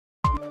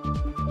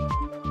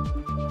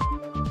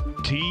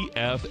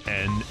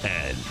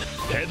TFNN.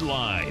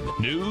 Headline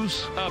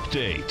News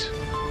Update.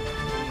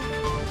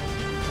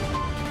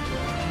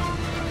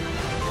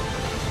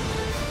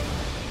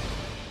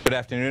 Good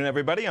afternoon,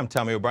 everybody. I'm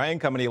Tommy O'Brien,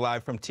 coming to you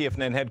live from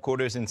TFNN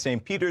headquarters in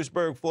St.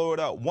 Petersburg,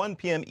 Florida. 1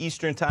 p.m.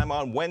 Eastern time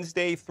on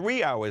Wednesday.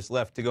 3 hours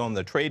left to go in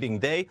the trading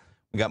day.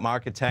 We got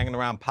markets hanging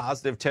around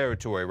positive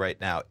territory right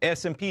now.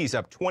 S&P's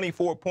up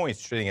 24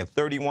 points, trading at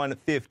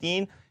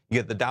 31.15. You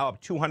get the Dow up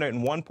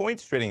 201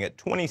 points, trading at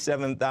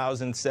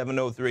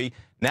 27,703.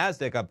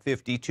 NASDAQ up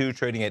 52,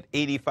 trading at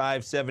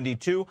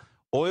 85.72.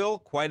 Oil,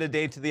 quite a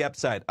day to the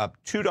upside, up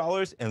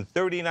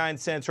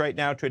 $2.39 right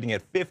now, trading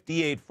at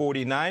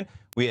 58.49.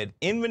 We had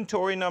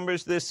inventory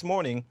numbers this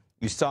morning.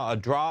 You saw a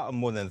draw of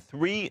more than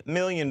 3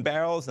 million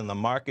barrels, and the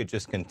market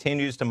just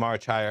continues to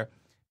march higher.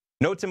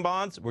 Notes and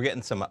bonds, we're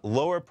getting some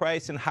lower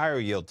price and higher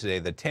yield today.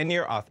 The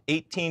 10-year off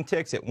 18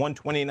 ticks at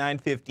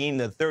 129.15.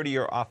 The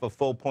 30-year off a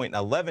full point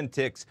 11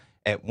 ticks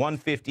at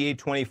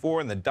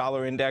 158.24. And the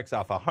dollar index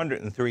off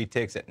 103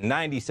 ticks at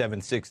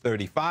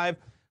 97.635.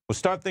 We'll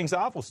start things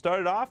off. We'll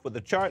start it off with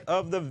a chart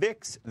of the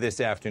VIX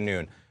this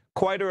afternoon.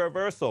 Quite a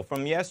reversal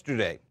from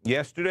yesterday.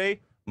 Yesterday,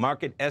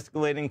 market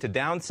escalating to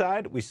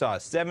downside. We saw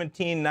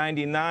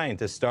 17.99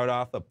 to start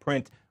off a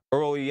print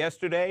early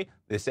yesterday.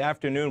 This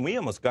afternoon, we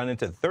almost got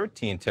into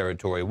 13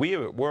 territory. We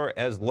were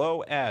as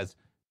low as,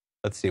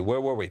 let's see, where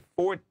were we?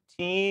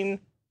 14,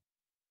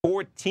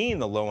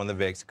 the low on the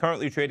VIX.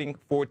 Currently trading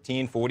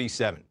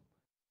 14.47.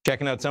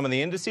 Checking out some of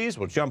the indices,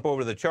 we'll jump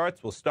over to the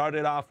charts. We'll start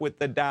it off with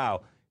the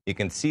Dow. You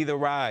can see the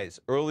rise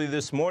early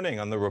this morning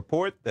on the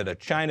report that a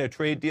China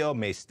trade deal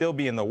may still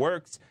be in the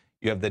works.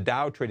 You have the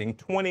Dow trading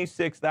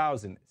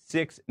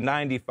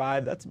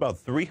 26,695. That's about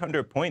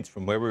 300 points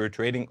from where we were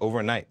trading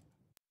overnight.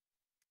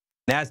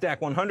 NASDAQ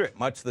 100,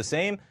 much the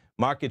same.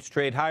 Markets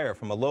trade higher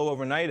from a low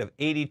overnight of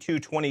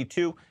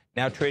 82.22,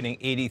 now trading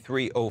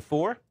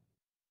 83.04.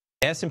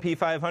 S&P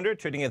 500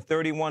 trading at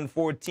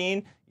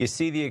 31.14. You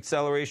see the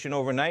acceleration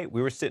overnight.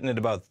 We were sitting at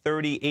about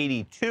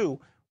 30.82.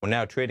 We're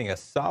now trading a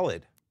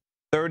solid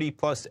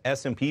 30-plus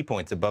S&P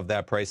points above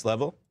that price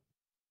level.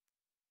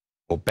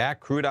 We'll back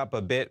crude up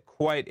a bit.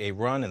 Quite a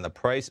run in the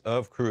price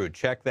of crude.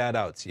 Check that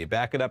out. So you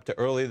back it up to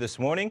early this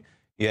morning.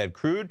 You had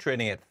crude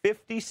trading at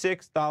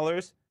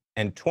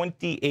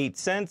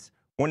 $56.28.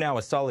 We're now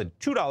a solid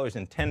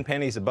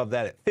 $2.10 above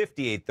that at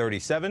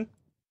 58.37.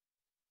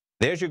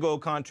 There's your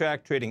gold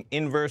contract trading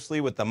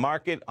inversely with the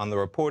market on the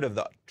report of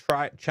the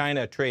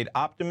China trade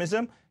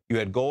optimism. You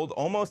had gold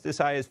almost as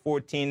high as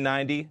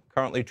 $14.90,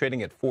 currently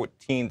trading at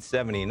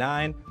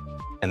 $14.79,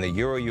 and the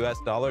euro-US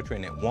dollar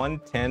trading at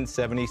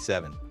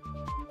 $1.1077.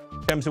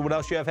 In terms of what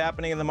else you have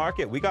happening in the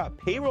market, we got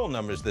payroll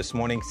numbers this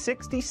morning,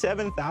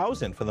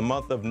 67,000 for the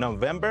month of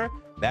November.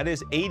 That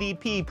is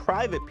ADP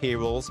private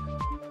payrolls.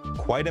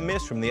 Quite a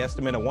miss from the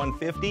estimate of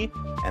 150,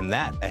 and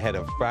that ahead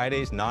of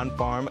Friday's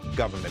non-farm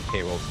government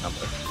payrolls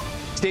number.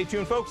 Stay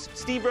tuned, folks.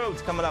 Steve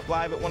Rhodes coming up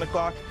live at 1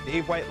 o'clock.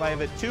 Dave White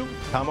live at 2.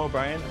 Tom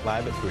O'Brien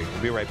live at 3.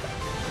 We'll be right back.